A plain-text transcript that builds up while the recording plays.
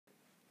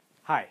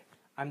Hi,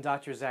 I'm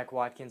Dr. Zac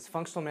Watkins,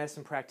 functional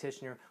medicine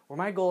practitioner, where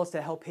my goal is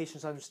to help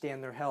patients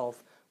understand their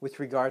health with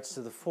regards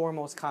to the four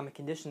most common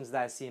conditions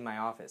that I see in my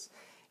office,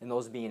 and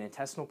those being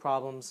intestinal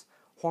problems,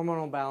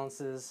 hormonal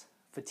imbalances,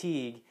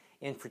 fatigue,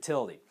 and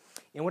fertility.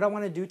 And what I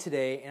want to do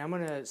today, and I'm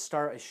going to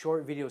start a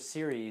short video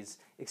series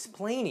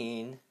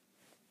explaining,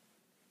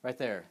 right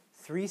there,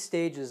 3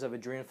 stages of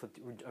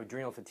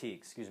adrenal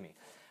fatigue,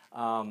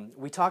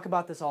 we talk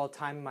about this all the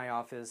time in my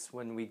office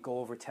when we go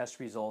over test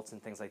results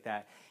and things like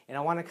that. And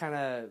I want to kind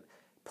of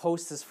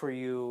post this for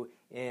you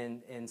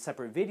in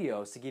separate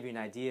videos to give you an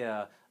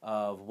idea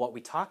of what we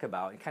talk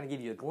about and kind of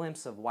give you a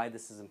glimpse of why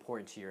this is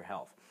important to your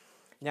health.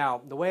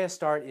 Now, the way I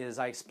start is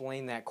I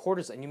explain that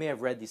cortisol, and you may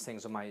have read these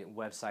things on my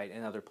website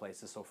and other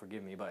places, so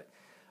forgive me, but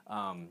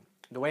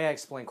the way I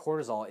explain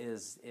cortisol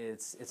is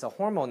it's a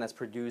hormone that's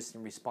produced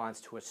in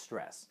response to a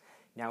stress.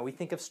 Now, we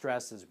think of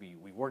stress as we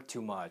work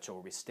too much, or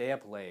we stay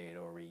up late,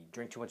 or we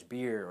drink too much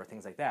beer, or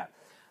things like that,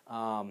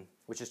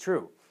 which is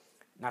true.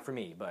 Not for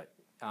me, but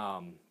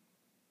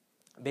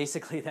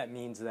basically that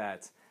means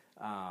that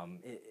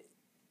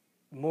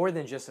more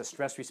than just a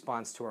stress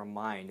response to our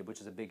mind,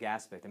 which is a big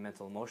aspect, the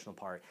mental emotional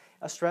part,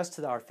 a stress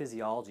to our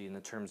physiology in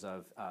the terms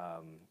of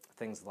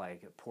things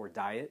like poor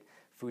diet,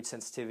 food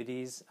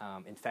sensitivities,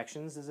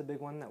 infections is a big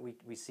one that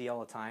we see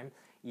all the time,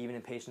 even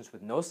in patients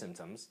with no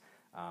symptoms.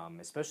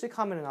 Especially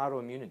common in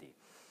autoimmunity.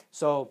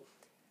 So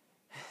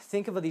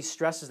think of these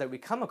stresses that we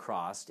come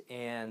across,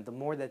 and the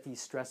more that these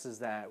stresses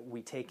that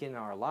we take in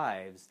our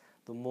lives,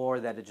 the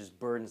more that it just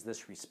burdens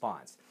this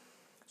response.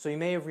 So you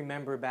may have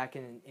remembered back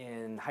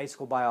in high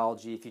school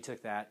biology, if you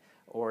took that,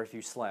 or if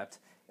you slept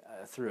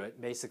through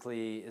it,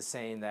 basically is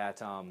saying that,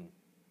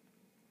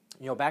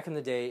 back in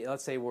the day,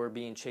 let's say we're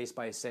being chased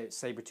by a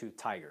saber-toothed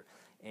tiger,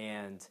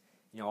 and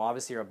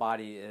obviously our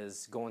body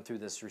is going through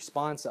this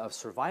response of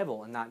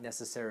survival and not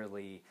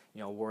necessarily,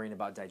 worrying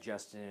about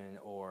digestion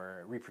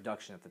or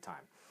reproduction at the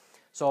time.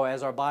 So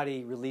as our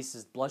body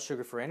releases blood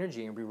sugar for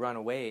energy and we run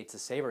away to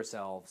save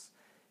ourselves,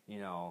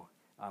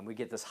 we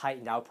get this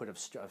heightened output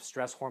of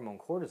stress hormone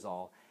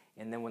cortisol,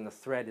 and then when the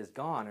threat is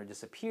gone or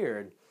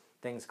disappeared,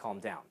 things calm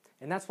down.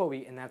 And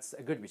that's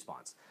a good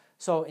response.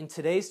 So in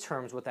today's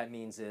terms, what that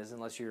means is,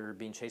 unless you're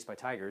being chased by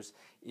tigers,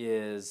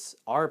 is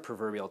our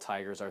proverbial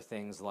tigers are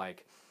things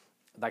like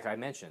I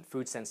mentioned,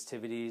 food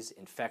sensitivities,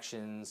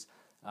 infections,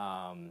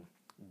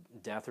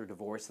 death or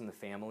divorce in the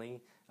family.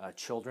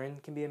 Children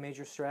can be a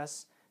major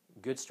stress,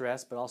 good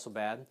stress, but also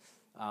bad.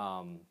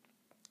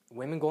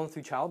 Women going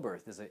through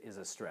childbirth is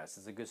a stress.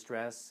 It's a good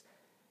stress,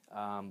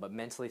 but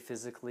mentally,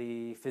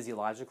 physically,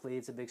 physiologically,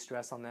 it's a big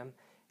stress on them.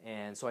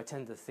 And so I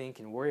tend to think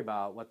and worry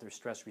about what their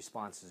stress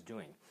response is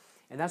doing.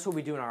 And that's what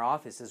we do in our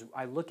office is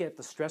I look at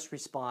the stress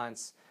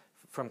response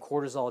from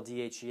cortisol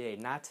DHEA,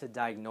 not to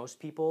diagnose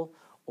people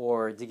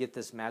or to get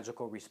this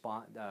magical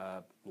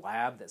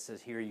lab that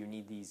says here you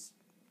need these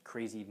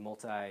crazy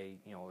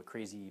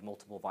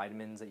multiple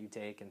vitamins that you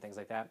take and things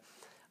like that.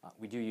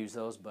 We do use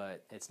those,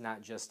 but it's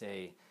not just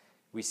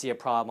we see a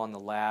problem on the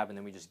lab and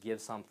then we just give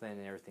something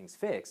and everything's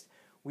fixed.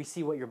 We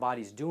see what your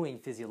body's doing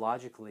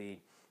physiologically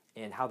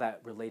and how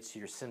that relates to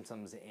your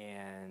symptoms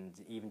and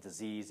even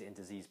disease and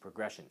disease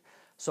progression.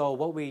 So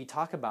what we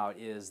talk about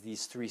is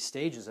these 3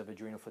 stages of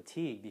adrenal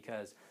fatigue,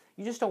 because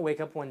you just don't wake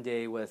up one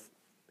day with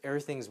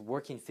everything's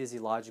working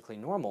physiologically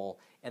normal,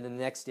 and the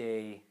next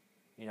day,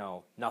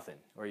 nothing,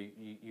 or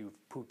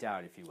you've pooped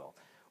out, if you will.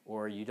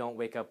 Or you don't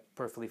wake up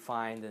perfectly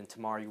fine, then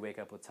tomorrow you wake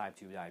up with type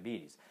 2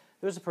 diabetes.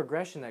 There's a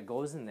progression that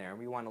goes in there, and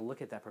we want to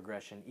look at that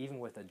progression even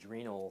with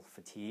adrenal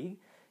fatigue.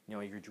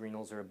 Your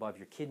adrenals are above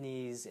your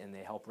kidneys, and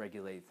they help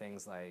regulate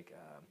things like,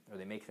 or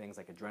they make things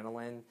like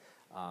adrenaline,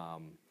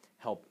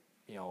 help,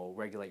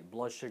 regulate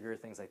blood sugar,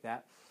 things like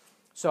that.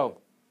 So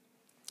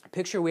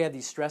picture we have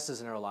these stresses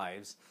in our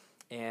lives,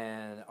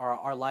 and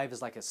our life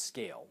is like a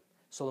scale.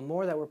 So the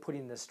more that we're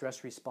putting the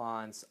stress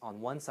response on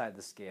one side of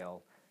the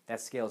scale,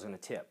 that scale is going to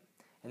tip.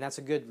 And that's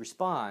a good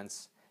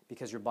response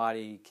because your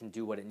body can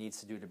do what it needs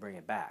to do to bring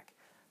it back.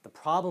 The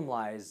problem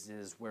lies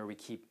is where we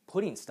keep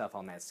putting stuff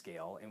on that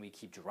scale and we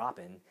keep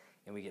dropping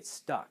and we get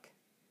stuck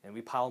and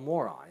we pile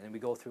more on and we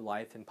go through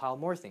life and pile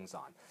more things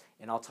on.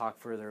 And I'll talk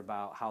further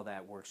about how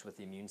that works with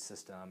the immune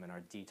system and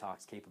our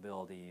detox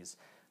capabilities,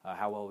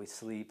 how well we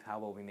sleep, how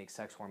well we make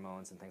sex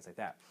hormones and things like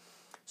that.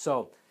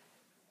 So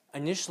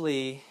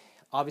initially,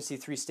 obviously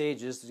 3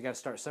 stages, you got to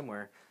start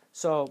somewhere.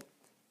 So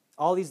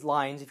all these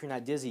lines, if you're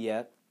not dizzy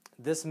yet,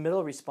 this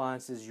middle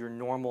response is your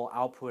normal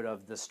output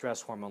of the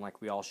stress hormone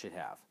like we all should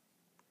have.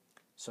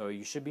 So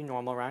you should be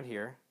normal around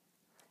here,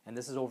 and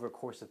this is over a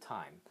course of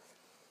time.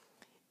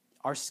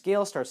 Our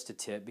scale starts to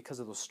tip because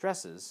of those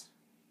stresses,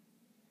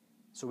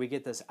 so we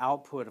get this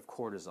output of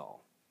cortisol.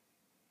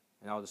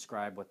 And I'll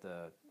describe what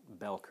the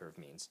bell curve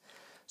means.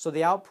 So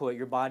the output,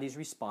 your body's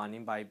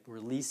responding by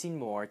releasing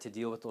more to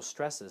deal with those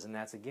stresses, and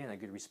that's, again, a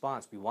good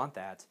response. We want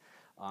that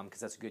because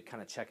that's a good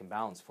kind of check and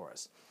balance for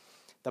us.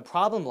 The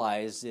problem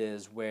lies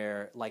is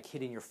where, like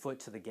hitting your foot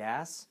to the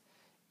gas,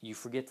 you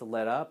forget to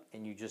let up,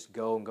 and you just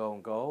go and go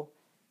and go,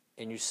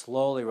 and you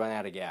slowly run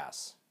out of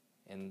gas.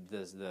 and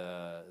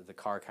the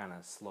car kind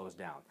of slows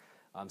down.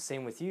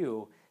 Same with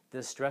you.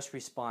 The stress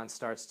response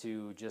starts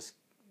to just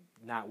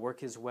not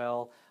work as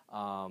well.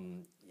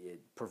 It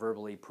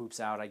proverbially poops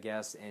out, I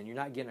guess, and you're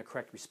not getting a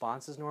correct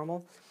response as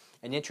normal.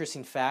 An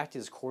interesting fact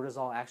is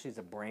cortisol actually is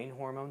a brain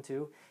hormone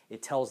too.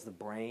 It tells the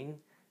brain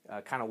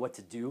kind of what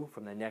to do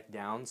from the neck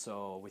down,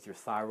 so with your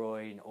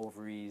thyroid and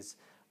ovaries,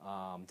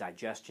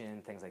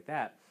 digestion, things like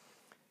that.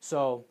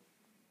 So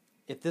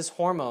if this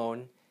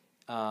hormone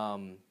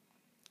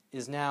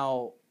is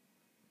now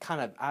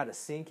kind of out of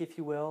sync, if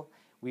you will,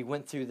 we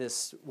went through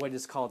this, what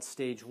is called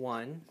stage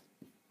 1,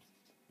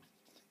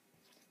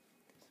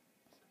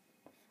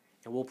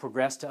 and we'll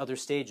progress to other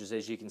stages,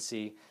 as you can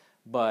see,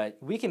 but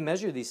we can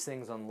measure these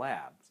things on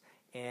labs.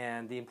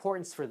 And the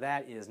importance for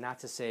that is not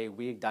to say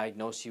we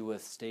diagnose you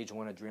with stage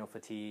 1 adrenal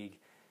fatigue,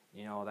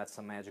 you know, that's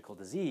some magical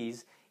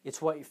disease.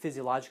 It's what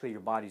physiologically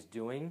your body's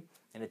doing,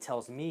 and it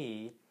tells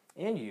me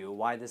and you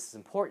why this is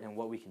important and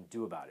what we can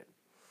do about it.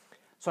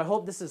 So I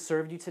hope this has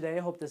served you today.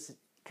 I hope this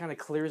kind of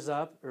clears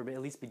up, or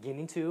at least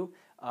beginning to,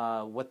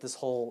 what this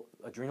whole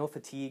adrenal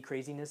fatigue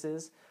craziness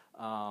is.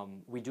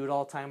 We do it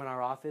all the time in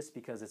our office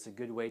because it's a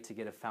good way to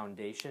get a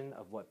foundation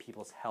of what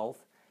people's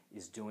health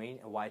is doing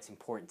and why it's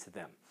important to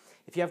them.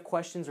 If you have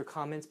questions or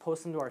comments,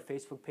 post them to our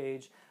Facebook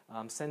page.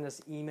 Send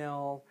us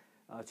email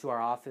to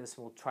our office.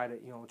 We'll try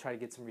to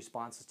get some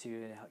responses to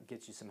you and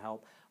get you some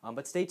help.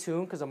 But stay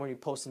tuned because I'm going to be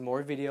posting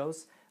more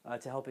videos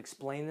to help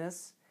explain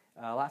this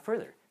a lot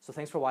further. So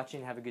thanks for watching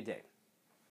and have a good day.